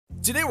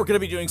Today we're going to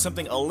be doing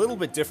something a little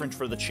bit different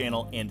for the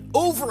channel and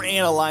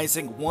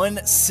overanalyzing one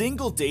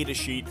single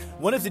datasheet,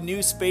 one of the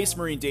new Space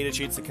Marine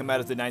datasheets that come out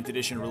of the 9th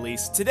edition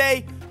release.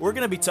 Today, we're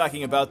going to be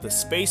talking about the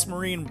Space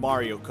Marine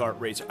Mario Kart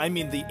racer,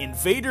 the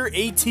Invader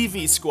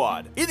ATV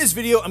squad. In this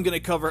video, I'm going to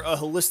cover a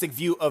holistic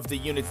view of the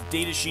unit's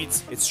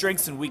datasheets, its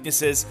strengths and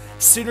weaknesses,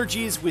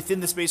 synergies within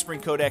the Space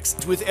Marine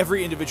Codex with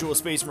every individual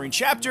Space Marine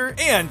chapter,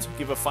 and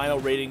give a final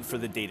rating for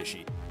the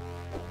datasheet.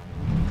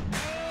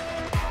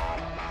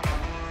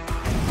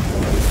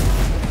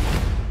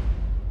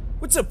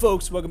 What's up,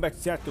 folks? Welcome back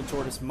to Tactical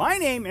Tortoise. My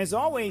name, as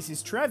always,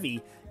 is Trevi,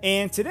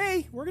 and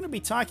today we're going to be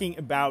talking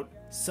about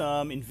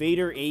some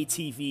Invader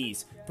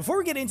ATVs. Before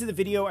we get into the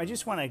video, I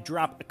just want to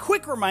drop a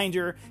quick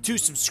reminder to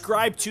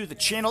subscribe to the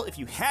channel if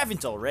you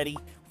haven't already.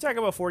 We talk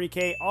about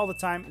 40K all the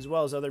time, as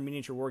well as other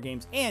miniature war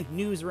games and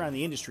news around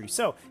the industry.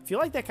 So if you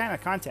like that kind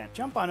of content,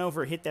 jump on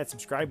over, hit that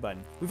subscribe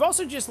button. We've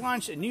also just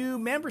launched a new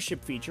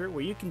membership feature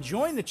where you can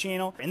join the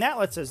channel, and that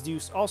lets us do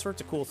all sorts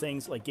of cool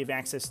things, like give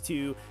access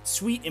to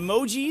sweet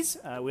emojis.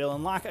 We'll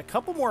unlock a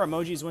couple more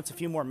emojis once a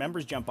few more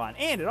members jump on,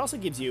 and it also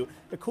gives you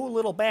a cool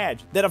little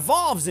badge that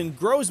evolves and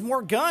grows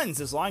more guns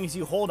as long as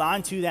you hold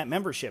on to that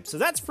membership. So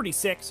that's pretty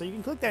sick. So you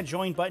can click that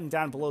join button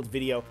down below the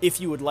video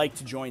if you would like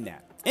to join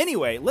that.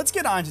 Anyway, let's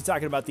get on to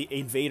talking about the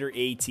Invader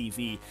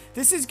ATV.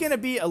 This is going to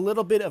be a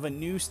little bit of a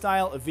new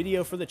style of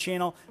video for the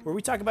channel where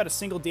we talk about a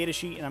single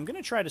datasheet, and I'm going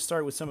to try to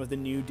start with some of the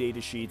new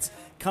datasheets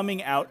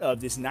coming out of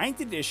this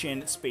 9th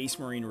edition Space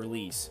Marine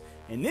release.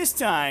 And this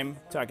time,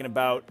 talking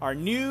about our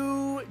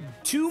new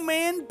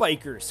two-man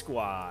biker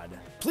squad.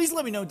 Please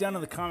let me know down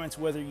in the comments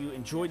whether you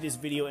enjoyed this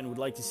video and would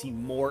like to see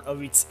more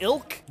of its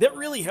ilk. That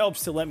really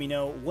helps to let me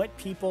know what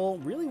people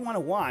really want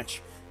to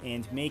watch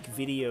and make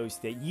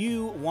videos that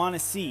you want to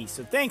see.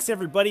 So thanks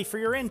everybody for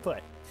your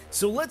input.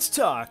 So let's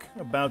talk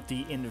about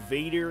the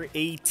Invader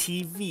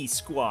ATV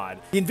squad.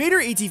 The Invader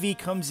ATV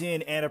comes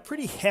in at a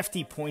pretty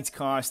hefty points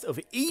cost of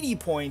 80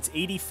 points,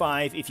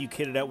 85 if you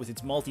kit it out with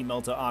its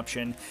multi-melta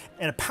option,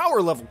 and a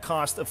power level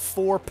cost of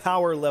 4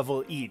 power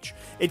level each.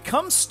 It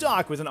comes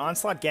stock with an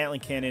Onslaught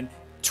Gatling Cannon,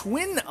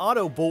 twin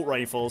auto bolt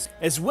rifles,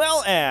 as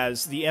well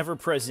as the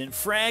ever-present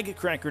frag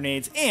crack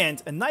grenades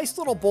and a nice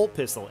little bolt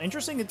pistol.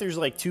 Interesting that there's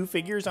like 2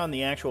 figures on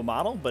the actual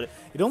model, but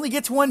it only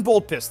gets 1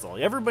 bolt pistol.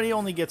 Everybody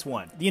only gets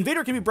 1. The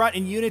Invader can be brought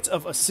in units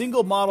of a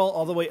single model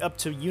all the way up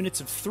to units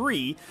of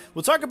 3.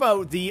 We'll talk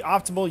about the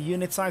optimal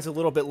unit size a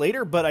little bit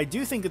later, but I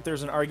do think that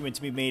there's an argument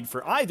to be made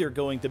for either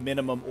going the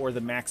minimum or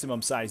the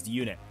maximum sized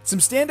unit. Some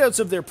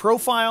standouts of their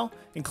profile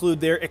include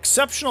their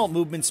exceptional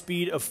movement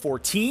speed of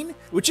 14,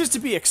 which is to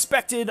be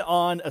expected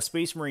on a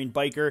Space Marine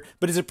biker,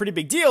 but is a pretty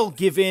big deal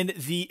given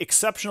the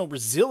exceptional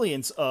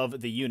resilience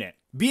of the unit.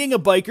 Being a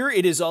biker,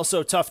 it is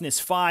also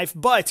toughness 5,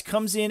 but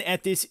comes in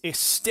at this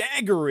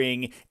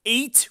staggering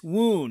 8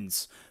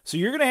 wounds. So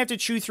you're going to have to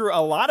chew through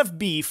a lot of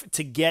beef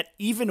to get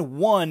even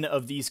one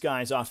of these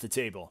guys off the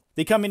table.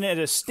 They come in at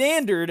a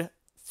standard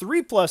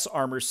 3+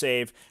 armor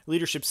save,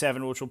 leadership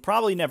 7, which will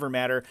probably never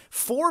matter,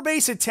 4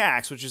 base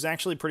attacks, which is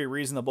actually pretty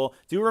reasonable.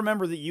 Do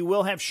remember that you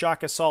will have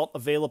shock assault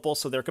available,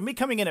 so they're going to be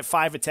coming in at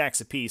 5 attacks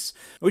apiece,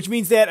 which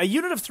means that a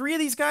unit of 3 of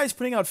these guys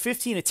putting out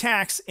 15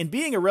 attacks, and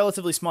being a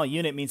relatively small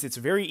unit means it's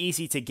very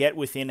easy to get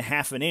within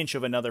half an inch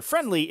of another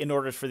friendly in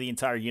order for the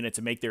entire unit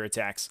to make their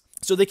attacks.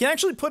 So they can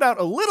actually put out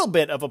a little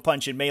bit of a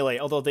punch in melee,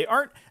 although they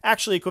aren't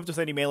actually equipped with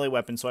any melee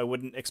weapons, so I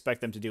wouldn't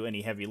expect them to do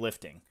any heavy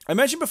lifting. I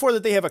mentioned before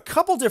that they have a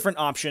couple different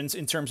options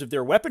in terms of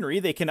their weaponry.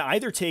 They can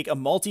either take a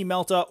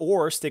multi-melta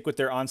or stick with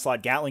their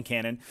Onslaught Gatling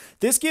Cannon.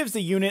 This gives the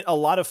unit a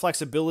lot of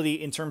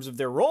flexibility in terms of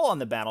their role on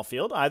the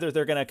battlefield. Either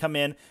they're going to come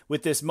in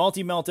with this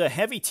multi-melta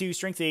heavy 2,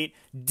 strength 8,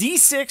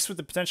 D6 with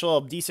the potential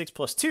of D6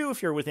 plus 2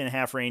 if you're within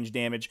half range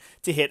damage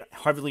to hit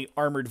heavily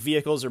armored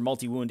vehicles or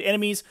multi-wound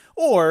enemies,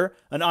 or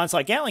an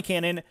Onslaught Gatling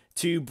Cannon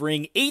to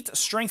bring 8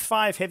 strength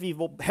 5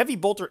 heavy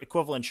bolter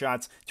equivalent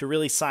shots to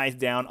really size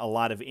down a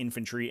lot of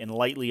infantry and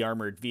lightly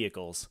armored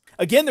vehicles.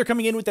 Again, they're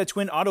coming in with that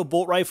twin auto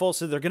bolt rifle,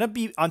 so they're going to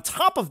be on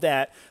top of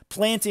that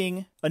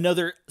planting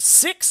another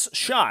 6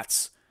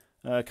 shots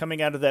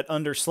coming out of that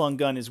underslung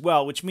gun as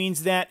well, which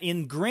means that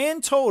in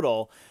grand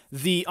total,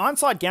 the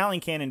Onslaught Gatling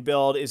Cannon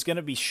build is going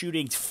to be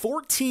shooting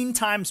 14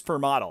 times per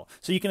model.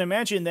 So you can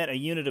imagine that a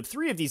unit of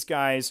 3 of these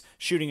guys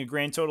shooting a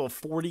grand total of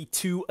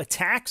 42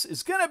 attacks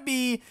is going to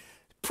be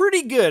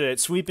pretty good at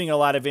sweeping a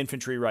lot of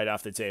infantry right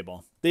off the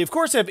table. They, of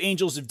course, have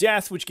Angels of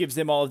Death, which gives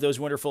them all of those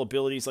wonderful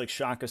abilities like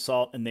Shock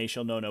Assault and They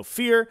Shall Know No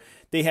Fear.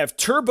 They have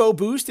Turbo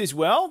Boost as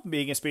well,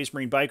 being a Space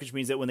Marine bike, which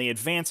means that when they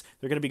advance,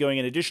 they're going to be going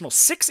an additional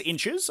 6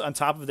 inches on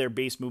top of their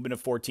base movement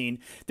of 14.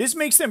 This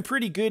makes them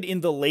pretty good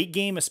in the late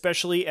game,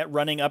 especially at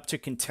running up to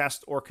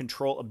contest or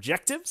control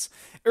objectives.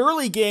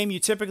 Early game, you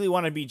typically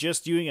want to be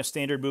just doing a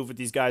standard move with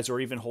these guys or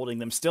even holding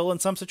them still in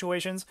some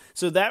situations,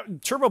 so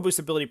that Turbo Boost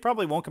ability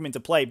probably won't come into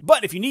play.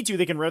 But if you need to,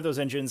 they can rev those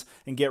engines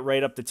and get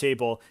right up the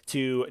table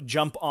to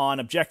jump jump on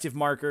objective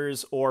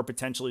markers or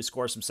potentially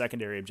score some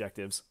secondary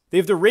objectives. They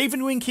have the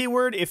Ravenwing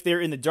keyword if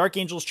they're in the Dark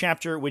Angels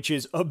chapter, which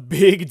is a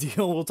big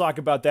deal. We'll talk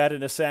about that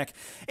in a sec.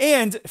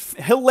 And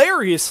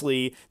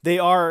hilariously, they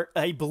are,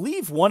 I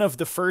believe, one of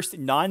the first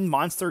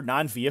non-monster,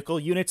 non-vehicle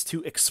units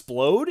to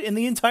explode in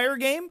the entire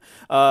game,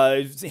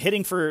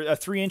 hitting for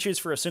 3 inches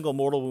for a single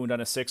mortal wound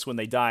on a 6 when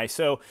they die.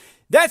 So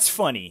that's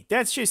funny.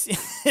 That's just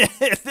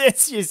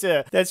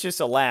that's just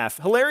a laugh.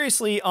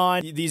 Hilariously,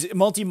 on these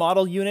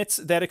multi-model units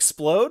that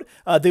explode,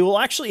 they will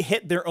actually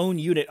hit their own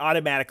unit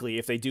automatically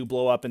if they do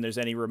blow up and there's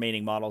any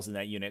remaining models in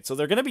that unit. So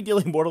they're going to be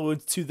dealing mortal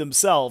wounds to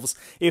themselves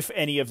if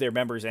any of their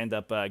members end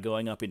up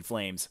going up in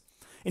flames.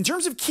 In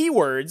terms of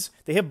keywords,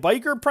 they have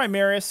Biker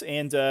Primaris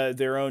and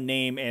their own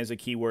name as a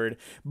keyword.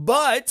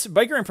 But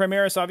Biker and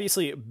Primaris,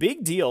 obviously,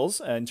 big deals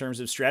in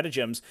terms of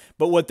stratagems.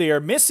 But what they are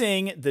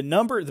missing,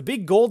 the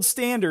big gold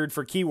standard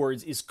for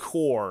keywords is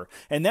core.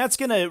 And that's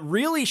going to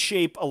really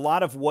shape a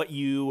lot of what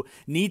you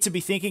need to be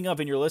thinking of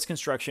in your list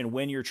construction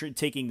when you're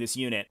taking this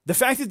unit. The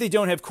fact that they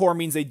don't have core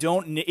means they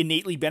don't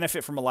innately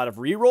benefit from a lot of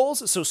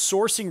rerolls. So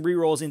sourcing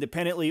rerolls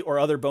independently or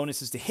other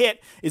bonuses to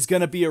hit is going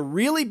to be a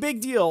really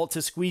big deal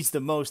to squeeze the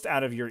most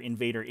out of your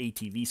Invader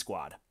ATV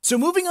squad. So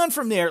moving on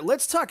from there,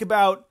 let's talk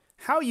about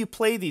how you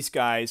play these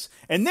guys,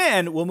 and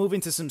then we'll move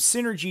into some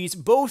synergies,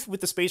 both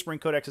with the Space Marine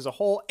Codex as a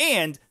whole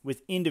and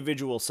with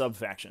individual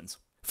sub-factions.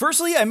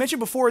 Firstly, I mentioned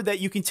before that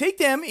you can take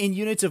them in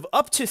units of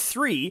up to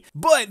 3,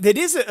 but that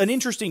is an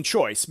interesting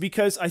choice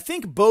because I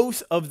think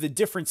both of the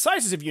different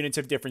sizes of units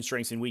have different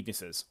strengths and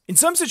weaknesses. In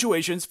some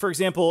situations, for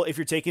example, if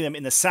you're taking them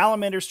in the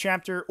Salamanders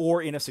chapter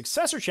or in a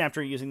successor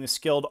chapter using the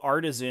Skilled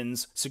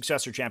Artisans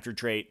successor chapter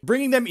trait,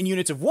 bringing them in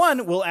units of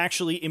 1 will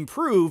actually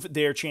improve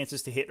their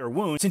chances to hit or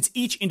wound, since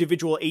each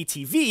individual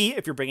ATV,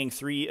 if you're bringing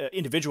 3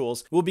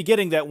 individuals, will be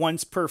getting that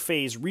once per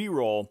phase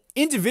reroll.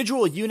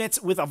 Individual units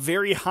with a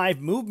very high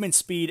movement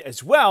speed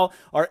as well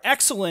are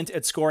excellent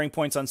at scoring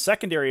points on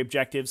secondary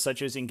objectives such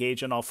as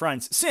engage on all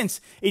fronts, since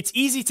it's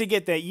easy to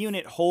get that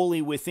unit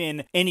wholly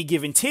within any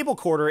given table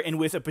quarter, and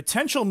with a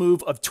potential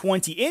move of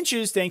 20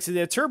 inches thanks to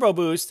their turbo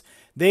boost,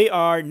 they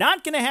are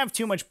not going to have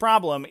too much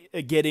problem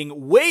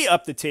getting way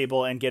up the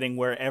table and getting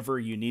wherever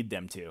you need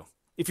them to.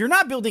 If you're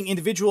not building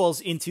individuals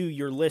into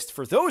your list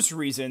for those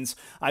reasons,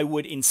 I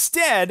would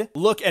instead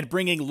look at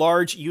bringing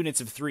large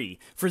units of 3.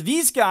 For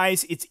these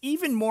guys, it's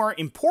even more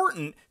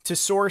important to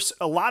source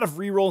a lot of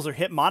rerolls or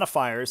hit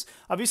modifiers.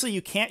 Obviously,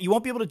 you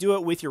won't be able to do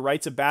it with your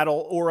Rites of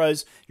Battle,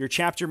 auras, your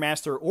Chapter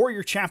Master, or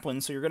your Chaplain,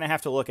 so you're going to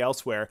have to look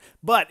elsewhere.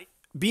 But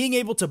being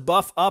able to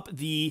buff up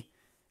the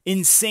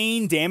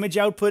insane damage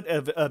output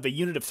of a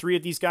unit of 3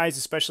 of these guys,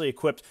 especially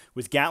equipped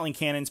with Gatling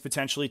cannons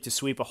potentially to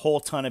sweep a whole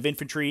ton of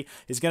infantry,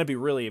 is going to be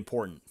really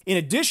important. In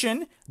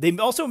addition, they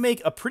also make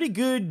a pretty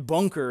good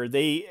bunker.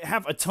 They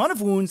have a ton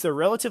of wounds. They're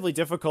relatively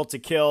difficult to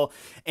kill,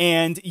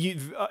 and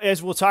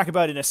as we'll talk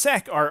about in a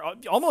sec, are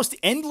almost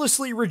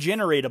endlessly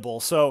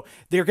regeneratable. So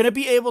they're going to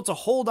be able to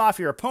hold off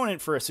your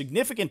opponent for a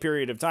significant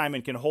period of time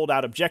and can hold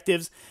out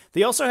objectives.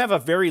 They also have a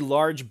very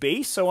large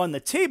base, so on the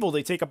table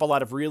they take up a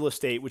lot of real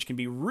estate, which can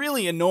be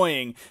really annoying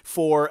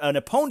for an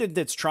opponent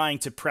that's trying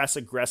to press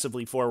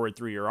aggressively forward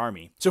through your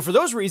army. So for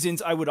those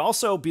reasons, I would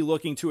also be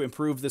looking to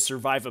improve the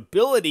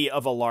survivability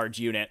of a large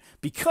unit,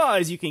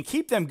 because you can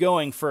keep them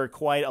going for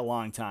quite a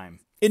long time.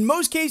 In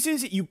most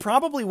cases, you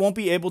probably won't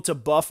be able to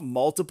buff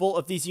multiple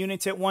of these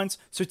units at once,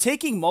 so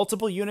taking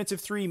multiple units of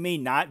 3 may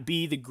not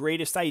be the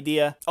greatest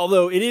idea,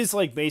 although it is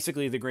like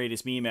basically the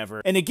greatest meme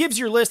ever. And it gives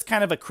your list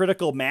kind of a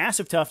critical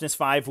mass of toughness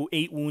 5,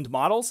 8 wound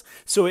models,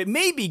 so it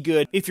may be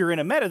good if you're in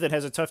a meta that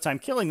has a tough time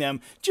killing them,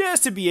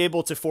 just to be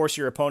able to force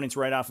your opponents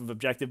right off of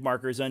objective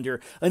markers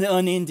under an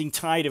unending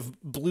tide of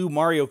blue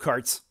Mario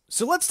Karts.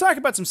 So let's talk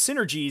about some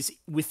synergies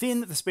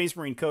within the Space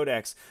Marine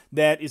Codex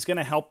that is going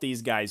to help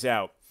these guys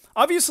out.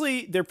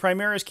 Obviously, they're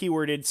Primaris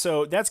keyworded,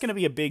 so that's going to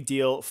be a big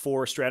deal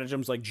for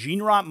stratagems like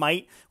Genrot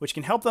Might, which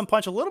can help them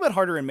punch a little bit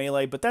harder in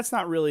melee, but that's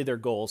not really their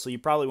goal, so you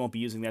probably won't be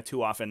using that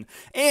too often.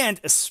 And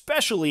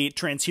especially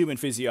Transhuman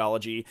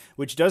Physiology,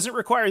 which doesn't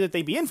require that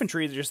they be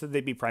infantry, just that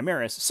they be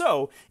Primaris.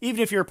 So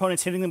even if your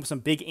opponent's hitting them with some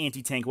big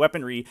anti-tank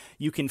weaponry,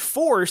 you can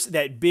force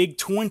that big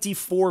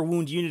 24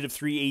 wound unit of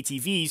 3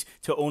 ATVs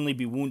to only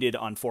be wounded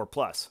on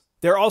 4+.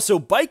 They're also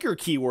biker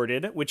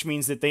keyworded, which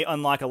means that they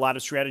unlock a lot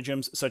of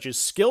stratagems such as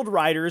skilled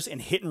riders and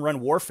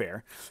hit-and-run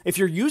warfare. If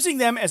you're using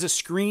them as a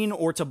screen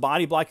or to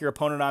body block your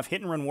opponent off,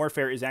 hit-and-run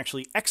warfare is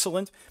actually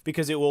excellent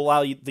because it will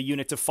allow the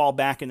unit to fall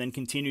back and then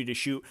continue to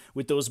shoot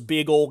with those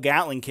big old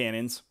Gatling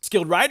cannons.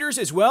 Skilled riders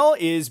as well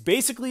is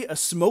basically a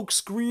smoke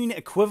screen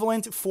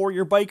equivalent for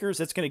your bikers.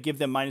 That's going to give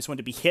them -1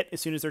 to be hit as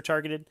soon as they're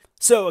targeted.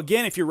 So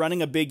again, if you're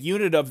running a big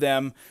unit of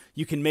them,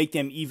 you can make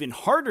them even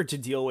harder to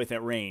deal with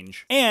at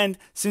range. And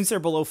since they're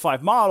below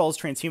 5 models,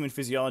 Transhuman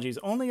Physiology is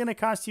only going to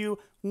cost you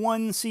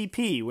 1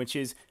 CP, which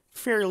is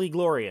fairly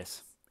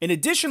glorious. In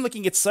addition,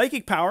 looking at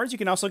psychic powers, you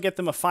can also get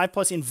them a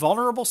 5+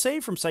 invulnerable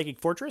save from Psychic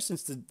Fortress,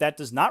 since that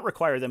does not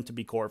require them to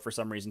be core for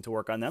some reason to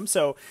work on them.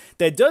 So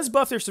that does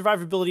buff their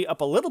survivability up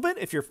a little bit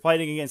if you're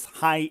fighting against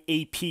high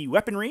AP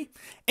weaponry.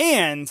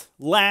 And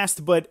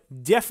last but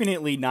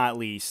definitely not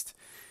least,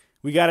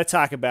 we got to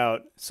talk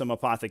about some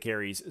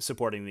apothecaries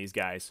supporting these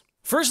guys.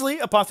 Firstly,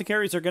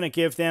 apothecaries are going to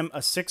give them a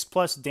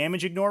 6+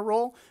 damage ignore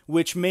roll,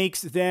 which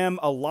makes them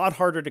a lot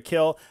harder to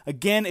kill.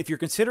 Again, if you're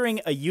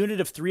considering a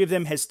unit of 3 of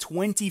them has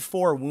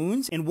 24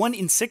 wounds, and 1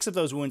 in 6 of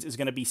those wounds is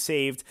going to be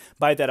saved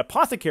by that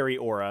apothecary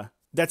aura,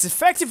 that's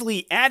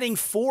effectively adding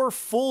 4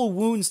 full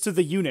wounds to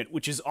the unit,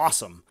 which is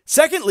awesome.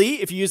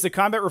 Secondly, if you use the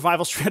combat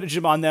revival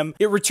stratagem on them,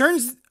 it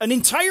returns an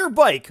entire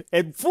bike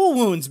at full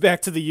wounds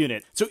back to the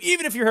unit. So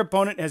even if your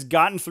opponent has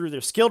gotten through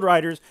their skilled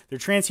riders, their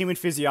transhuman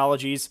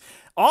physiologies,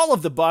 all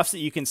of the buffs that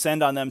you can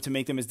send on them to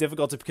make them as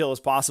difficult to kill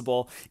as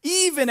possible,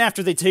 even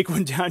after they take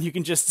one down, you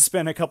can just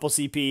spend a couple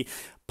CP,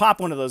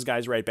 pop one of those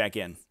guys right back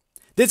in.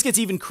 This gets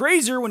even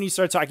crazier when you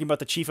start talking about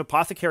the Chief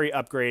Apothecary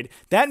upgrade.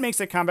 That makes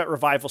the combat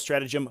revival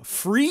stratagem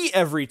free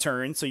every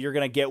turn, so you're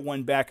going to get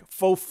one back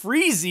for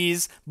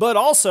freezies, but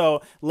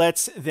also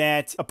lets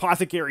that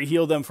apothecary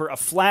heal them for a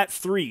flat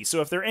 3.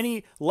 So if there are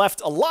any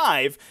left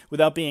alive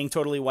without being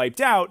totally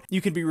wiped out, you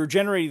can be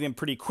regenerating them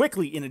pretty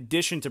quickly in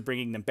addition to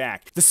bringing them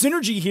back. The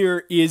synergy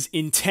here is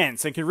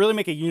intense and can really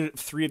make a unit of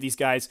 3 of these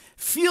guys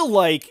feel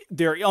like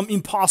they're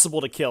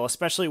impossible to kill,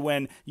 especially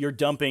when you're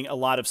dumping a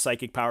lot of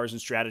psychic powers and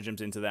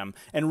stratagems into them,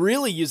 and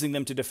really using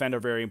them to defend a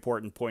very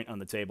important point on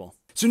the table.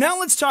 So now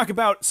let's talk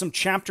about some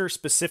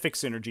chapter-specific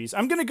synergies.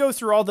 I'm going to go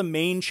through all the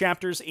main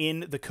chapters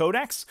in the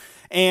Codex,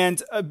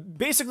 and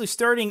basically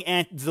starting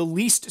at the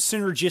least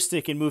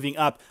synergistic and moving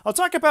up, I'll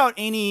talk about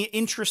any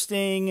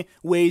interesting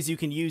ways you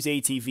can use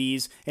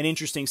ATVs and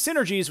interesting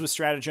synergies with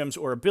stratagems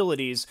or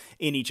abilities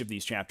in each of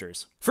these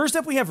chapters. First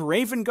up, we have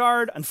Raven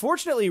Guard.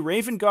 Unfortunately,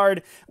 Raven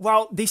Guard,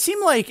 while they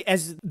seem like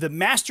as the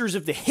masters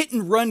of the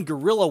hit-and-run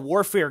guerrilla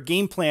warfare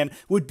game plan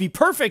would be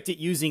perfect at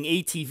using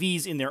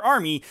ATVs in their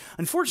army,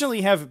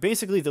 unfortunately have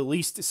basically the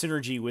least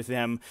synergy with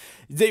them.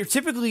 They're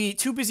typically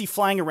too busy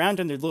flying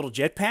around on their little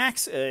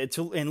jetpacks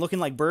and looking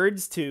like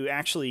birds to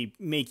actually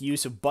make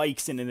use of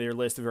bikes into their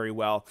list very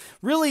well.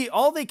 Really,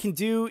 all they can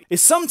do is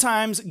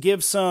sometimes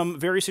give some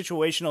very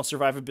situational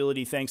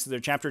survivability thanks to their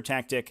chapter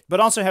tactic,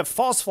 but also have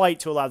false flight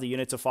to allow the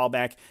unit to fall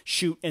back,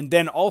 shoot, and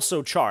then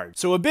also charge.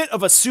 So a bit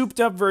of a souped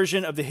up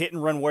version of the hit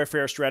and run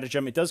warfare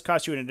stratagem. It does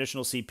cost you an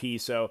additional CP,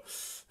 so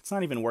it's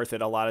not even worth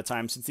it a lot of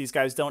times since these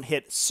guys don't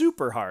hit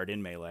super hard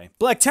in melee.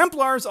 Black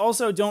Templars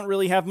also don't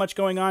really have much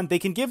going on. They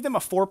can give them a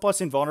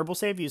 4+ invulnerable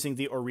save using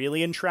the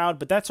Aurelian Shroud,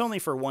 but that's only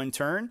for 1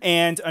 turn.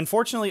 And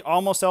unfortunately,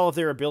 almost all of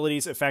their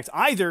abilities affect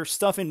either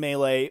stuff in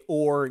melee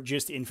or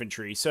just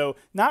infantry. So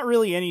not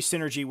really any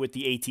synergy with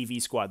the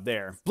ATV squad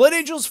there. Blood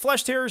Angels,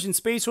 Flesh Terrors, and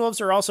Space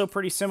Wolves are also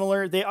pretty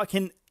similar. They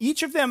can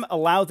each of them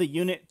allow the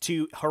unit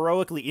to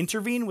heroically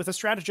intervene with a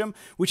stratagem,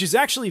 which is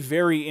actually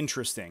very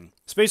interesting.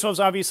 Space Wolves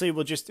obviously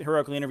will just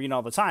heroically intervene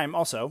all the time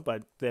also,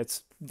 but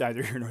that's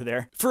neither here nor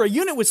there. For a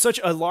unit with such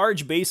a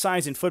large base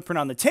size and footprint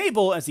on the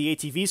table as the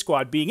ATV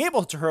squad, being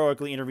able to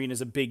heroically intervene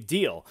is a big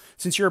deal,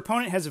 since your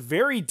opponent has a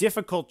very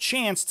difficult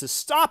chance to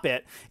stop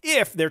it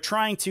if they're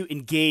trying to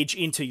engage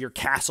into your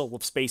castle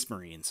of Space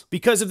Marines.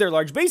 Because of their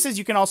large bases,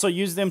 you can also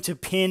use them to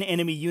pin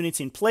enemy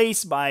units in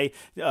place by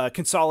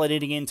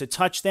consolidating in to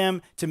touch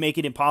them to make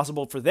it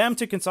impossible for them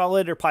to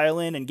consolidate or pile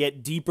in and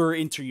get deeper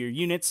into your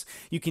units.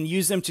 You can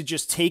use them to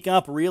just take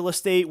up real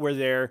estate where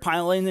their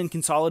pile-in and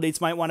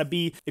consolidates might want to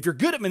be. If you're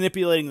good at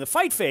manipulating the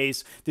fight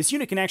phase, this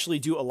unit can actually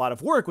do a lot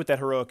of work with that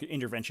heroic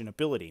intervention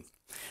ability.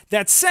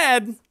 That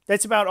said,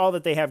 that's about all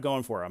that they have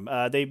going for them.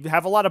 They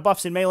have a lot of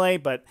buffs in melee,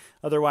 but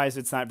otherwise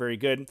it's not very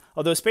good.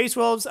 Although Space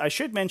Wolves, I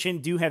should mention,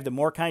 do have the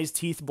Morkai's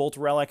Teeth Bolt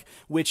Relic,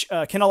 which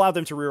can allow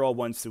them to reroll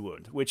 1s to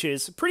wound, which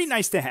is pretty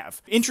nice to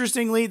have.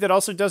 Interestingly, that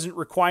also doesn't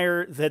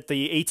require that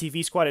the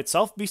ATV squad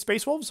itself be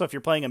Space Wolves, so if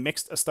you're playing a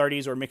mixed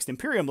Astartes or mixed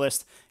Imperium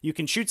list, you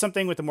can shoot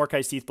something with the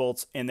Morkai's Teeth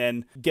Bolts and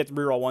then get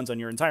reroll 1s on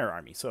your entire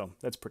army, so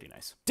that's pretty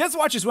nice.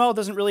 Deathwatch as well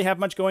doesn't really have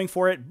much going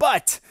for it,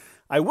 but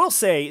I will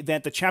say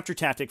that the chapter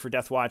tactic for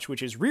Deathwatch,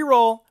 which is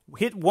reroll,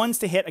 hit 1s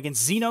to hit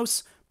against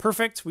Xenos,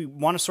 perfect. We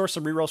want to source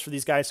some rerolls for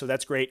these guys, so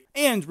that's great.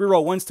 And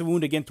reroll 1s to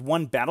wound against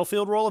 1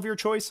 battlefield roll of your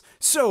choice.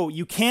 So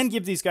you can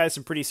give these guys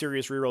some pretty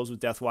serious rerolls with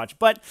Deathwatch,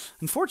 but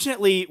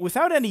unfortunately,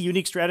 without any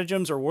unique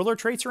stratagems or warlord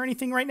traits or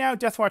anything right now,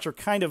 Deathwatch are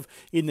kind of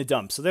in the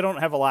dumps, so they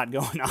don't have a lot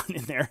going on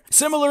in there.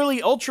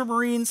 Similarly,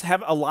 Ultramarines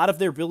have a lot of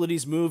their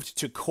abilities moved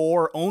to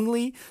core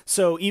only,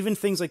 so even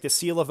things like the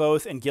Seal of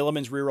Oath and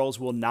Gilliman's rerolls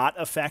will not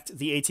affect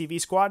the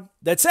ATV squad.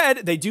 That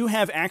said, they do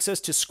have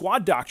access to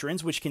squad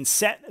doctrines, which can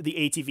set the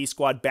ATV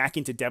squad back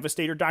into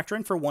Devastator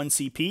Doctrine for 1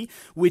 CP,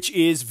 which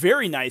is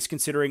very nice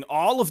considering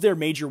all of their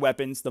major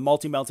weapons, the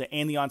Multi-Melta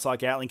and the Onslaught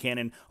Gatling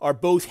Cannon, are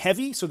both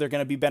heavy, so they're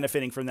going to be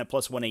benefiting from that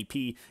 +1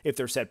 AP if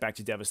they're set back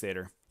to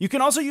Devastator. You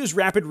can also use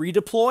Rapid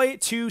Redeploy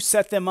to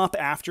set them up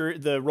after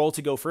the roll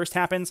to go first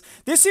happens.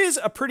 This is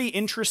a pretty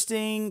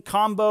interesting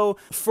combo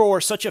for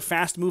such a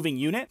fast-moving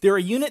unit. They're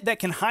a unit that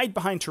can hide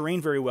behind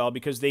terrain very well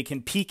because they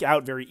can peek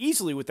out very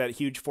easily with that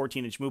huge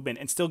 14-inch movement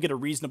and still get a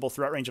reasonable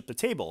threat range up the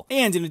table.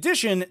 And in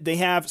addition, they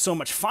have so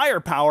much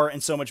firepower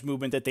and so much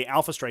movement that they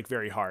alpha strike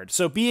very hard.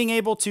 So being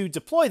able to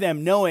deploy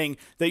them knowing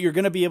that you're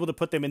going to be able to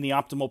put them in the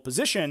optimal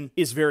position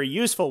is very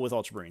useful with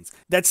Ultramarines.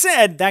 That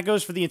said, that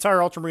goes for the entire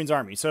Ultramarines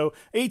army. So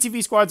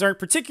ATV squads aren't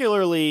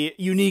particularly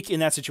unique in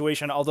that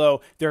situation,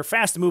 although their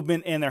fast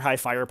movement and their high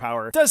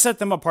firepower does set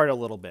them apart a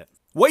little bit.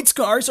 White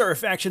Scars are a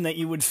faction that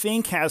you would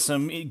think has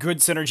some good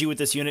synergy with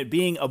this unit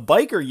being a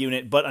biker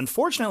unit, but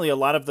unfortunately a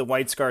lot of the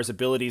White Scars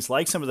abilities,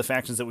 like some of the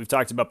factions that we've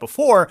talked about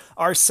before,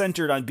 are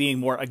centered on being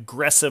more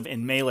aggressive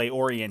and melee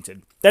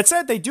oriented. That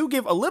said, they do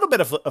give a little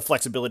bit of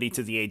flexibility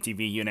to the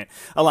ATV unit,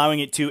 allowing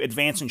it to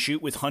advance and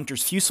shoot with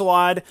Hunter's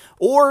Fusillade,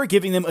 or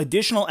giving them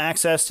additional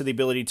access to the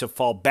ability to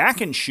fall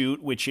back and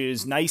shoot, which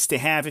is nice to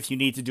have if you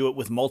need to do it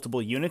with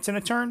multiple units in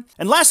a turn.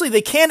 And lastly,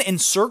 they can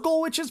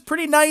encircle, which is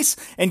pretty nice,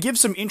 and give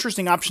some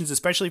interesting options,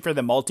 especially for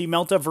the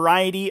Multi-Melta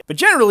variety. But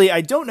generally,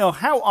 I don't know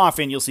how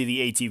often you'll see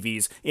the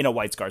ATVs in a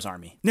White Scars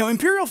army. Now,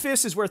 Imperial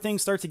Fists is where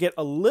things start to get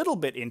a little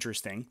bit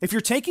interesting. If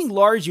you're taking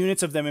large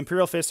units of them,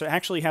 Imperial Fists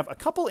actually have a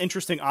couple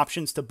interesting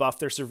options to buff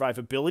their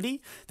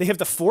survivability. They have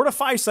the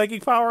Fortify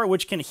Psychic Power,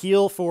 which can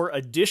heal for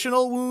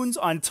additional wounds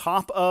on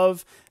top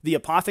of the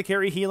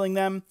Apothecary healing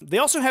them. They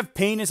also have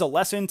Pain as a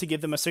Lesson to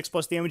give them a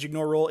 6+ damage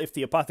ignore roll if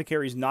the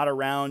Apothecary is not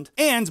around.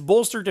 And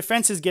Bolster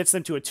Defenses gets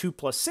them to a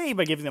 2+ save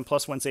by giving them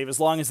 +1 save as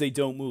long as they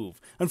don't move.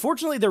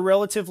 Unfortunately, their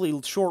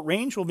relatively short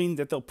range will mean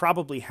that they'll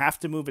probably have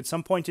to move at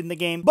some point in the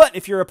game, but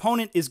if your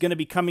opponent is going to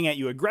be coming at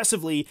you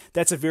aggressively,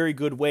 that's a very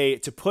good way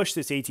to push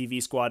this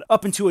ATV squad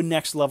up into a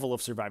next level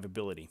of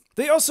survivability.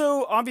 They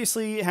also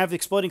obviously have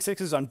Exploding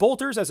Sixes on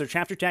Bolters as their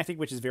chapter tactic,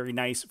 which is very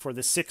nice for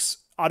the 6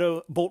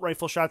 auto bolt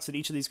rifle shots that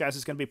each of these guys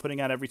is going to be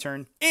putting out every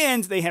turn.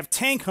 And they have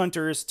Tank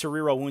Hunters to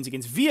reroll wounds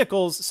against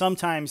vehicles,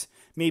 sometimes,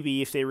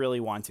 maybe if they really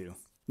want to.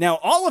 Now,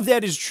 all of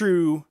that is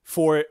true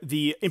for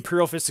the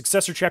Imperial Fist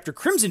successor chapter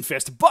Crimson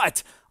Fist,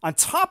 but on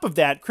top of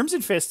that,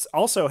 Crimson Fists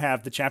also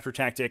have the chapter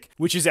tactic,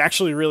 which is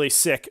actually really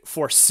sick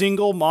for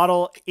single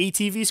model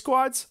ATV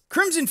squads.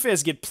 Crimson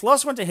Fists get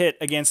 +1 to hit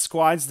against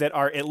squads that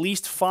are at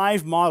least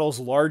 5 models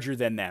larger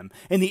than them.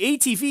 And the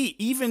ATV,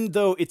 even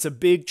though it's a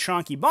big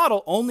chunky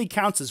model, only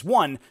counts as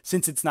 1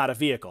 since it's not a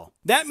vehicle.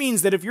 That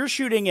means that if you're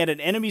shooting at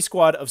an enemy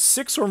squad of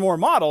 6 or more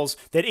models,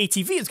 that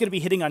ATV is going to be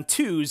hitting on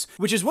 2s,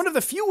 which is one of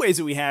the few ways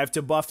that we have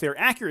to buff their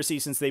accuracy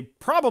since they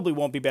probably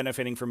won't be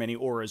benefiting from any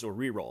auras or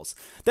rerolls.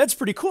 That's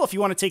pretty cool if you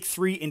want to take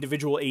 3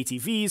 individual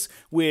ATVs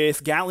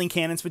with Gatling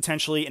cannons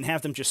potentially and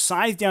have them just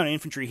scythe down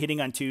infantry hitting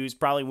on 2s,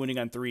 probably wounding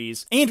on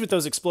 3s, and with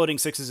those Exploding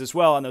Sixes as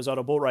well on those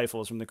auto bolt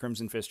rifles from the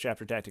Crimson Fist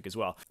chapter tactic as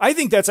well. I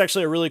think that's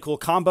actually a really cool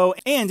combo,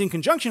 and in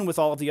conjunction with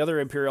all of the other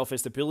Imperial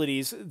Fist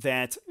abilities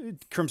that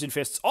Crimson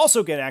Fists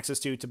also get access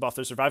to buff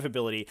their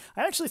survivability,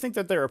 I actually think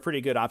that they're a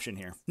pretty good option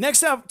here.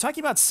 Next up,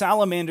 talking about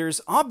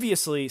Salamanders.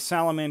 Obviously,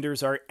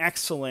 Salamanders are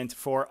excellent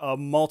for a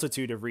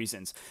multitude of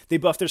reasons. They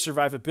buff their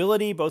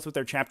survivability, both with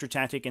their chapter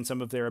tactic and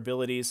some of their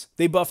abilities.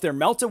 They buff their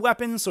Melta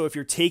weapons, so if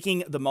you're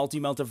taking the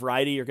Multi-Melta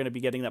variety, you're going to be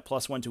getting that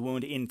 +1 to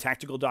wound in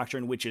Tactical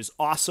Doctrine, which is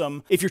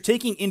awesome. If you're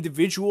taking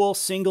individual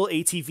single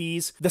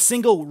ATVs, the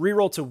single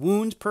reroll to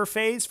wound per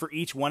phase for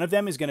each one of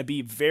them is going to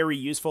be very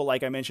useful,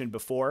 like I mentioned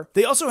before.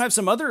 They also have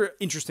some other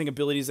interesting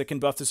abilities that can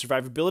buff the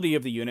survivability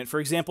of the unit. For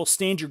example,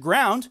 Stand Your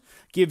Ground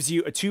gives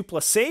you a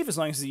 2+ save as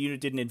long as the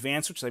unit didn't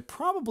advance, which I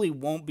probably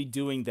won't be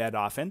doing that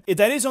often.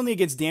 That is only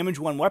against damage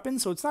 1 weapon,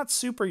 so it's not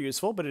super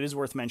useful, but it is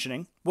worth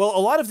mentioning. Well, a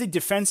lot of the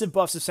defensive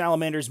buffs of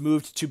Salamanders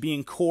moved to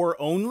being core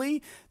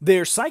only.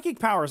 Their psychic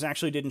powers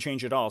actually didn't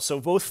change at all, so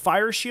both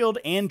Fire Shield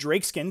and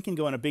Drakeskin can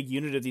go on a big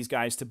unit of these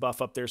guys to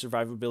buff up their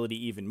survivability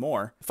even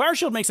more. Fire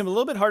Shield makes them a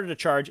little bit harder to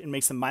charge and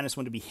makes them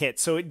 -1 to be hit,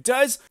 so it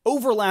does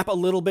overlap a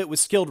little bit with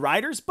Skilled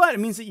Riders, but it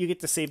means that you get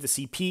to save the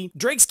CP.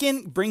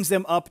 Drakeskin brings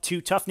them up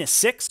to Toughness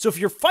 6, so if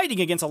you're fighting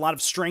against a lot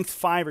of Strength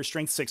 5 or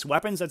Strength 6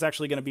 weapons, that's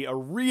actually going to be a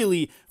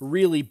really,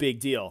 really big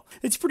deal.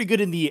 It's pretty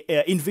good in the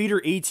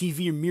Invader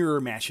ATV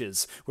mirror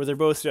matches, where they're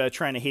both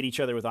trying to hit each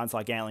other with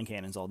Onslaught Gatling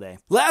cannons all day.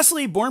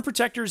 Lastly, Born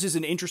Protectors is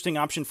an interesting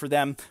option for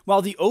them.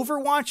 While the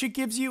Overwatch it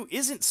gives you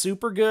isn't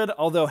super good,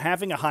 although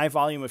having a high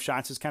volume of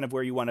shots is kind of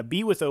where you want to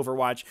be with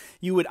Overwatch,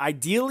 you would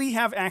ideally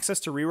have access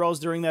to rerolls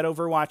during that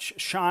Overwatch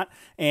shot,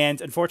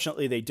 and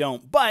unfortunately they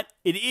don't. But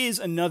it is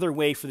another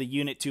way for the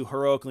unit to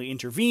heroically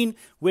intervene,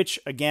 which,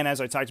 again,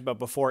 as I talked about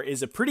before,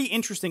 is a pretty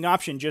interesting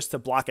option just to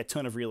block a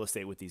ton of real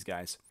estate with these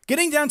guys.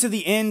 Getting down to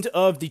the end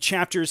of the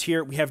chapters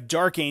here, we have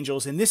Dark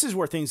Angels, and this is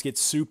where things get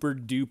super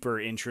duper super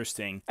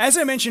interesting. As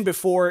I mentioned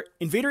before,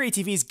 Invader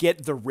ATVs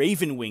get the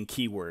Raven Wing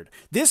keyword.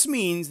 This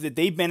means that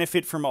they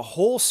benefit from a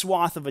whole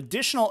swath of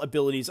additional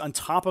abilities on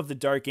top of the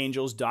Dark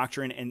Angels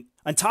Doctrine and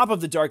on top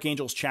of the Dark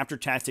Angels Chapter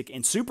Tactic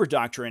and Super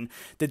Doctrine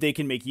that they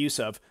can make use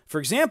of. For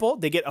example,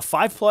 they get a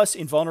 5+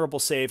 invulnerable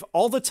save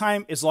all the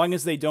time as long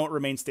as they don't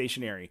remain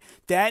stationary.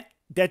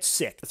 That's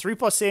sick. A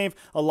 3+ save,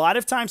 a lot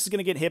of times is going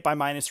to get hit by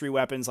 -3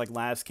 weapons like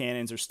Lavs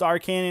Cannons or Star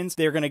Cannons.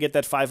 They're going to get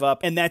that 5 up,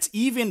 and that's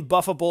even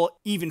buffable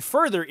even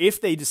further if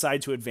they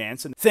decide to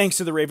advance, and thanks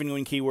to the Raven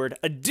Wing keyword.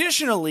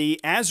 Additionally,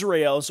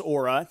 Azrael's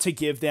aura to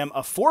give them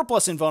a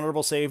 4+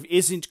 invulnerable save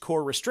isn't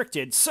core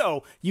restricted,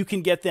 so you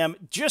can get them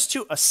just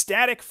to a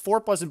static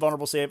 4+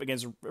 invulnerable save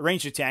against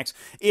ranged attacks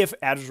if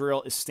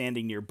Azrael is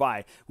standing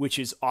nearby, which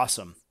is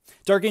awesome.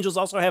 Dark Angels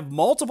also have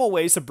multiple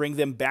ways to bring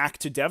them back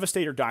to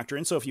Devastator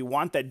Doctrine, so if you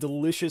want that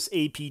delicious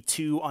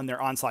AP2 on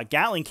their Onslaught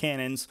Gatling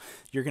Cannons,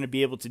 you're going to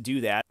be able to do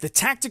that. The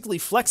tactically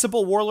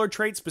flexible Warlord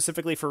trait,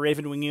 specifically for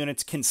Raven Wing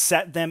units, can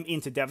set them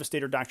into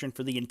Devastator Doctrine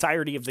for the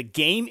entirety of the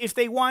game if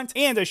they want,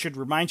 and I should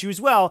remind you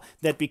as well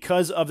that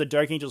because of the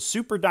Dark Angels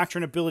Super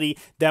Doctrine ability,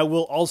 that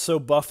will also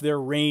buff their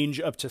range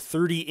up to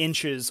 30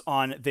 inches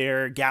on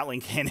their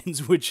Gatling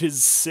Cannons, which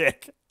is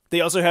sick. They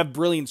also have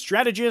Brilliant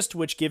Strategist,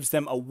 which gives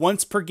them a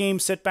once per game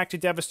set back to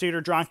Devastator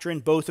Doctrine.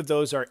 Both of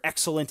those are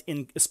excellent,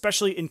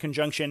 especially in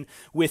conjunction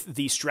with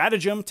the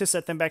Stratagem to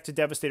set them back to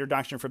Devastator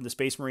Doctrine from the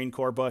Space Marine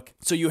core book.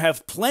 So you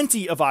have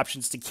plenty of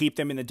options to keep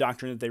them in the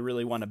Doctrine that they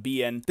really want to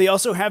be in. They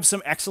also have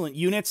some excellent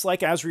units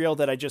like Azrael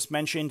that I just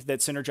mentioned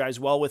that synergize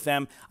well with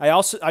them.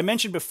 I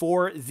mentioned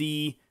before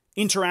the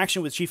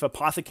interaction with Chief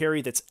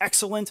Apothecary that's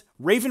excellent.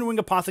 Raven Wing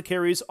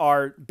Apothecaries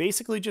are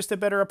basically just a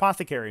better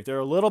apothecary. They're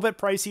a little bit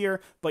pricier,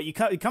 but he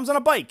comes on a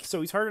bike,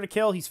 so he's harder to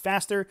kill, he's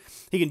faster.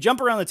 He can jump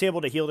around the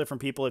table to heal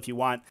different people if you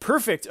want.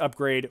 Perfect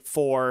upgrade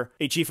for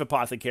a Chief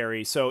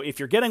Apothecary, so if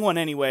you're getting one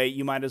anyway,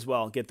 you might as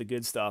well get the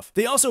good stuff.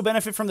 They also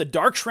benefit from the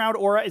Dark Shroud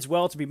aura as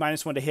well to be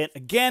 -1 to hit.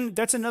 Again,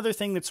 that's another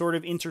thing that sort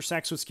of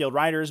intersects with Skilled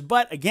Riders,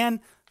 but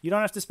again, you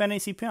don't have to spend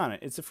ACP on it.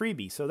 It's a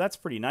freebie, so that's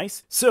pretty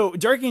nice. So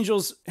Dark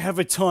Angels have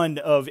a ton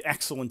of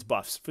excellent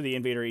buffs for the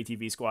Invader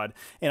ATV squad,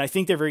 and I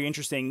think they're very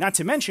interesting. Not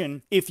to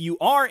mention, if you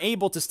are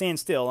able to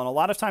stand still, and a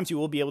lot of times you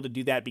will be able to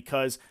do that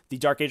because the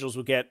Dark Angels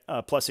will get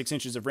 +6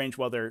 inches of range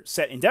while they're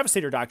set in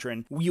Devastator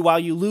Doctrine, while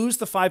you lose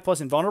the 5+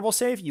 invulnerable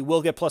save, you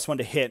will get +1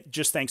 to hit,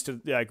 just thanks to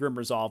Grim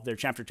Resolve, their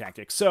chapter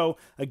tactics. So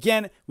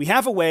again, we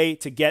have a way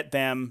to get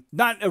them,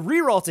 not a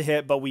reroll to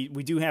hit, but we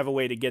do have a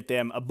way to get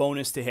them a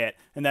bonus to hit,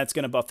 and that's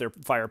going to buff their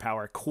firepower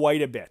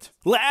quite a bit.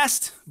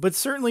 Last, but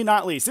certainly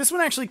not least, this one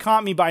actually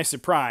caught me by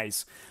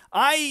surprise.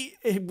 I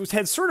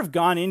had sort of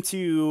gone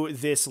into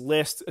this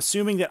list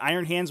assuming that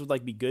Iron Hands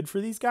would be good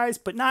for these guys,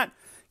 but not,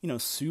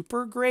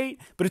 super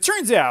great. But it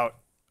turns out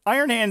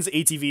Iron Hands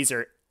ATVs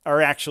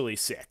are actually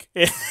sick.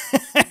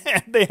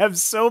 They have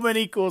so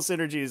many cool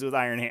synergies with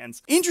Iron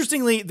Hands.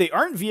 Interestingly, they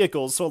aren't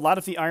vehicles, so a lot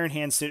of the Iron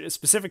Hands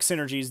specific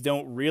synergies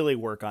don't really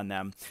work on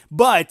them.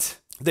 But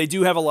they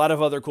do have a lot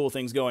of other cool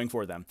things going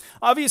for them.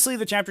 Obviously,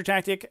 the chapter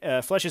tactic,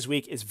 Flesh is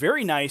Weak, is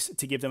very nice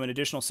to give them an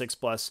additional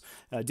 6+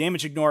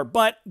 damage ignore,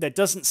 but that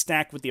doesn't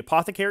stack with the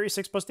Apothecary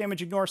 6+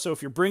 damage ignore, so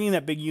if you're bringing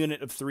that big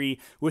unit of 3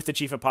 with the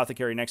Chief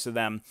Apothecary next to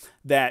them,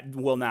 that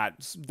will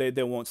not,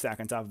 they won't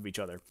stack on top of each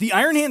other. The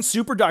Iron Hand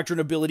Super Doctrine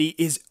ability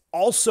is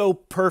also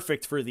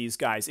perfect for these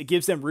guys. It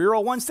gives them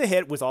reroll 1s to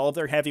hit with all of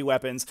their heavy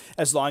weapons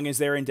as long as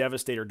they're in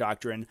Devastator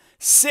Doctrine.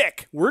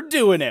 Sick! We're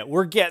doing it.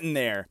 We're getting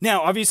there.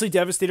 Now, obviously,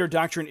 Devastator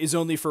Doctrine is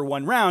only for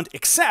 1 round,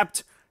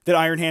 except that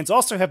Iron Hands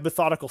also have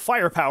Methodical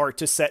Firepower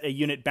to set a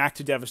unit back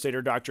to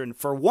Devastator Doctrine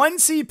for 1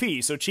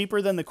 CP, so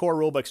cheaper than the core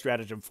rulebook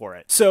stratagem for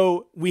it.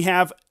 So we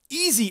have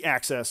easy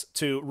access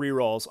to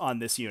rerolls on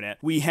this unit.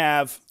 We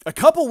have a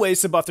couple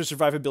ways to buff their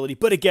survivability,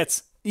 but it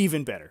gets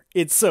even better.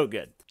 It's so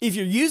good. If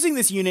you're using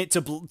this unit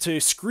to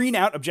screen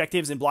out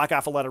objectives and block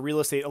off a lot of real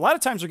estate, a lot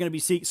of times they're going to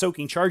be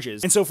soaking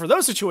charges. And so for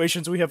those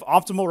situations, we have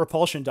Optimal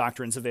Repulsion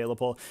Doctrines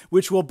available,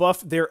 which will buff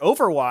their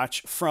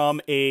Overwatch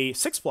from a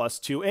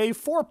 6+ to a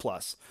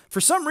 4+. For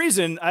some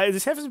reason,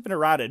 this hasn't been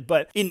errated,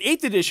 but in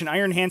 8th edition,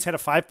 Iron Hands had a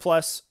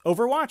 5+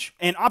 Overwatch,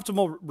 and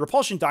Optimal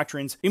Repulsion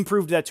Doctrines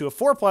improved that to a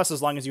 4+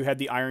 as long as you had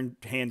the Iron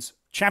Hands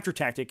chapter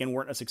tactic and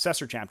weren't a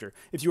successor chapter.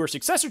 If you were a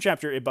successor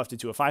chapter, it buffed it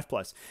to a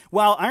 5+.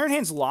 While Iron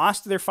Hands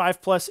lost their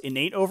 5+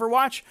 innate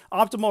Overwatch,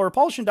 Optimal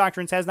Repulsion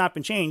Doctrines has not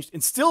been changed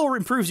and still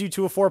improves you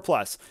to a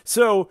 4+.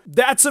 So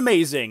that's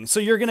amazing. So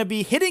you're going to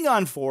be hitting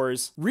on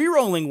 4s,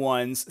 rerolling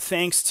 1s,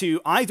 thanks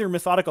to either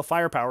Methodical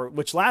Firepower,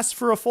 which lasts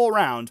for a full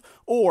round,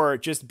 or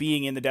just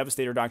being in the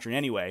Devastator Doctrine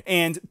anyway,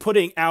 and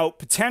putting out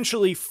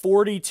potentially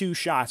 42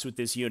 shots with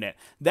this unit.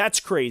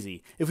 That's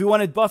crazy. If we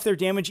want to buff their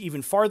damage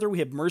even farther, we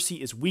have Mercy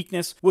is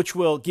Weakness, which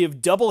will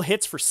give double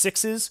hits for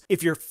 6s.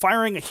 If you're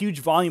firing a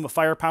huge volume of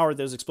firepower,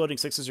 those exploding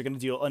 6s are going to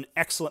deal an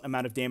excellent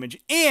amount of damage.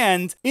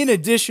 And in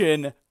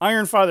addition,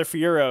 Ironfather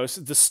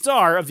Fioros, the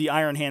star of the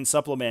Iron Hand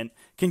supplement,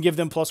 can give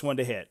them +1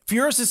 to hit.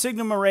 Fioros'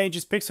 Signum Array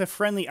just picks a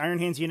friendly Iron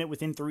Hands unit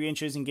within 3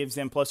 inches and gives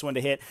them +1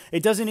 to hit.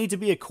 It doesn't need to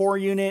be a core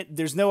unit.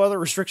 There's no other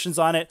restrictions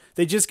on it.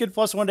 They just get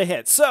 +1 to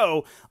hit.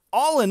 So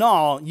all in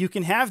all, you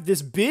can have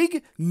this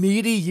big,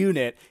 meaty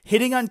unit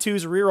hitting on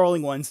 2s,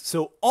 rerolling 1s,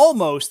 so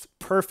almost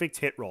perfect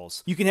hit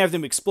rolls. You can have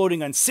them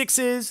exploding on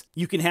 6s,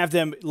 you can have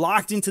them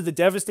locked into the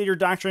Devastator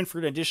Doctrine for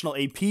an additional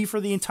AP for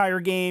the entire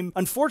game.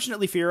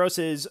 Unfortunately,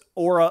 Fieros's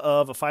aura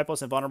of a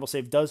 5+ invulnerable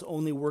save does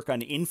only work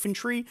on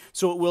infantry,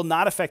 so it will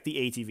not affect the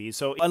ATV.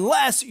 So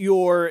unless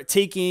you're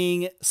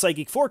taking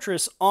Psychic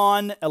Fortress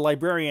on a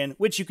Librarian,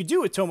 which you could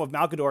do with Tome of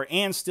Malkador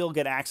and still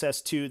get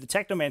access to the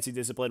Technomancy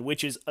discipline,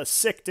 which is a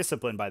sick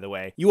discipline, by the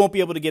way, you won't be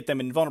able to get them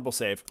in invulnerable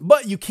save.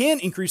 But you can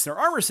increase their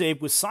armor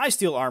save with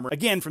Psysteel armor,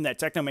 again from that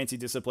Technomancy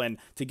discipline,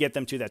 to get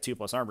them to that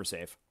 2+ armor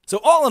save. So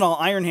all in all,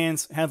 Iron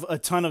Hands have a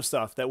ton of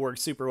stuff that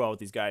works super well with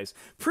these guys.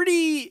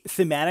 Pretty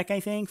thematic, I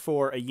think,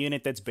 for a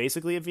unit that's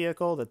basically a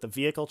vehicle, that the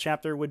vehicle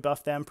chapter would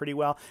buff them pretty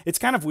well. It's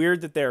kind of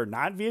weird that they're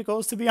not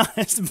vehicles, to be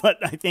honest, but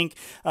I think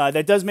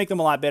that does make them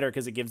a lot better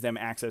because it gives them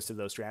access to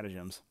those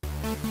stratagems.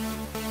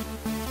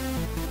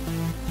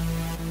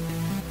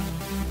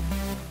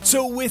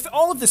 So with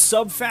all of the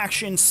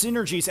sub-faction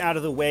synergies out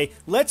of the way,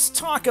 let's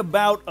talk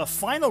about a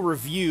final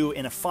review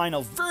and a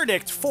final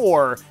verdict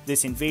for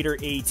this Invader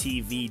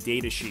ATV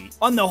datasheet.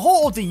 On the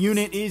whole, the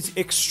unit is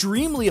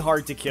extremely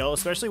hard to kill,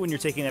 especially when you're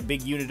taking a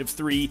big unit of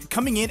 3,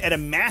 coming in at a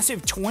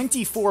massive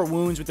 24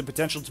 wounds with the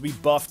potential to be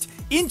buffed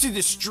into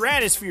the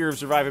stratosphere of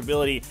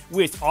survivability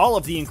with all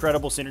of the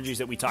incredible synergies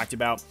that we talked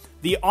about.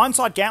 The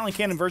Onslaught Gatling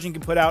Cannon version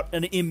can put out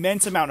an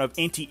immense amount of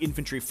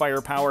anti-infantry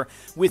firepower,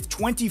 with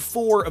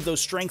 24 of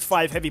those Strength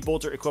 5 Heavy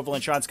Bolter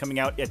equivalent shots coming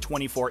out at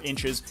 24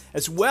 inches,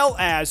 as well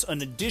as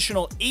an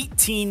additional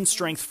 18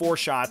 Strength 4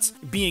 shots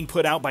being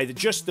put out by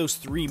just those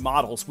 3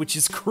 models, which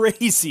is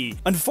crazy.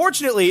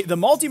 Unfortunately, the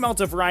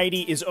multi-melta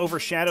variety is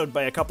overshadowed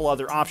by a couple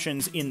other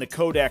options in the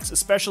Codex,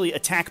 especially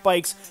attack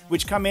bikes,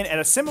 which come in at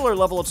a similar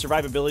level of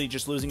survivability,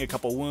 just losing a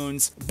couple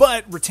wounds,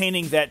 but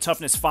retaining that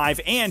toughness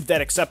 5 and that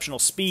exceptional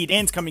speed,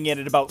 and coming in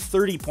at about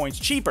 30 points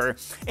cheaper,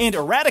 and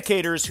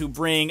Eradicators who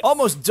bring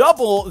almost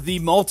double the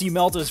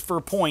multi-meltas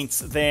for points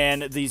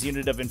than these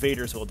unit of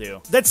Invaders will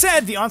do. That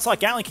said, the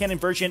Onslaught Gatling Cannon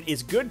version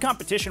is good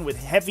competition with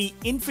heavy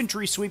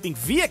infantry sweeping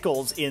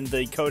vehicles in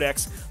the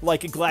Codex,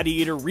 like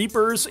Gladiator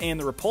Reapers and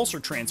the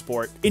Repulsor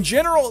Transport. In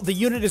general, the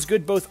unit is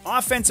good both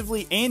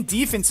offensively and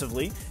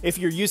defensively. If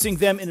you're using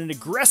them in an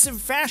aggressive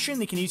fashion,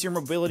 they can use your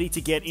mobility to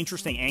get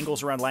interesting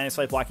angles around line of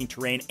sight blocking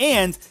terrain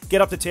and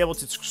get up the table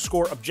to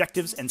score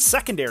objectives and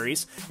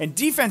secondaries. And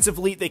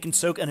defensively, they can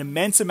soak an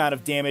immense amount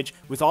of damage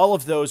with all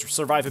of those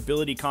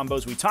survivability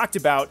combos we talked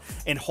about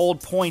and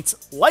hold points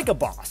like a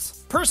boss.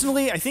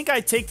 Personally, I think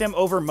I'd take them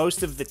over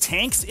most of the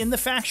tanks in the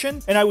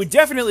faction, and I would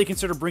definitely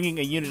consider bringing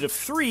a unit of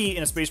 3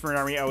 in a Space Marine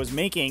army I was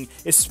making,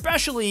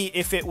 especially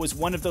if it was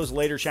one of those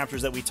later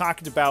chapters that we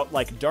talked about,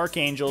 like Dark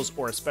Angels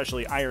or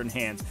especially Iron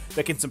Hands,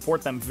 that can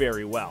support them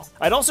very well.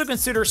 I'd also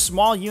consider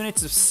small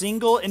units of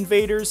single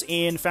invaders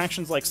in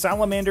factions like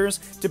Salamanders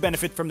to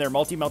benefit from their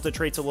multi-melta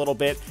traits a little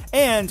bit,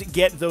 and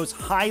get those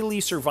highly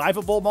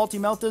survivable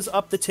multi-meltas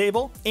up the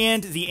table,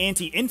 and the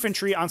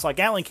anti-infantry Onslaught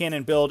Gatling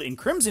Cannon build in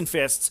Crimson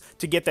Fists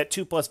to get that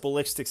 2+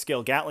 ballistic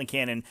skill Gatling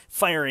Cannon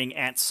firing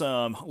at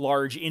some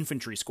large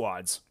infantry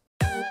squads.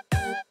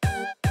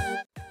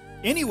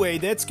 Anyway,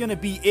 that's going to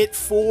be it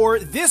for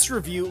this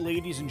review,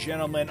 ladies and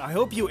gentlemen. I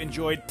hope you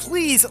enjoyed.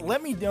 Please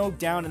let me know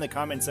down in the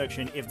comment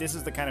section if this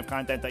is the kind of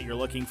content that you're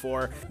looking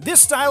for.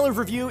 This style of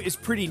review is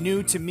pretty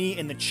new to me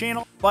in the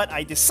channel, but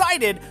I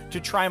decided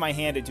to try my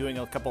hand at doing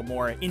a couple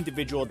more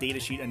individual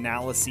datasheet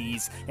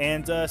analyses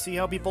and see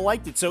how people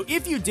liked it. So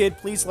if you did,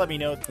 please let me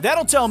know.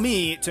 That'll tell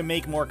me to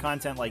make more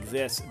content like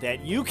this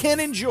that you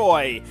can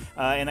enjoy,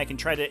 and I can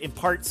try to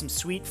impart some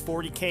sweet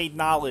 40K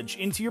knowledge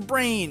into your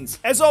brains.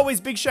 As always,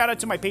 big shout out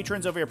to my patrons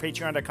over here,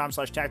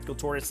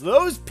 patreon.com/tacticaltortoise.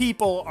 Those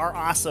people are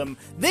awesome.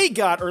 They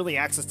got early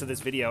access to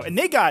this video, and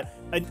they got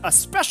a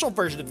special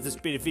version of this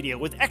video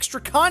with extra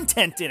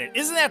content in it.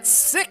 Isn't that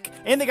sick?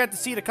 And they got to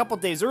see it a couple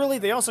days early.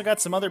 They also got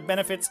some other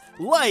benefits,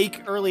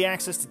 like early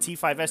access to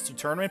T5S2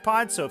 Tournament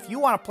Pod. So if you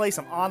want to play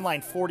some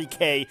online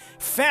 40K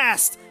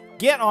fast,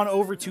 get on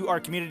over to our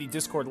community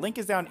Discord. Link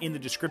is down in the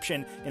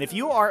description. And if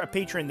you are a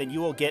patron, then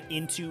you will get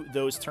into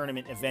those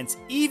tournament events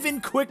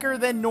even quicker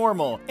than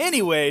normal.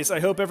 Anyways, I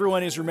hope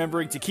everyone is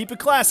remembering to keep it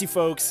classy,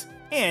 folks.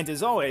 And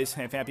as always,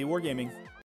 have happy wargaming.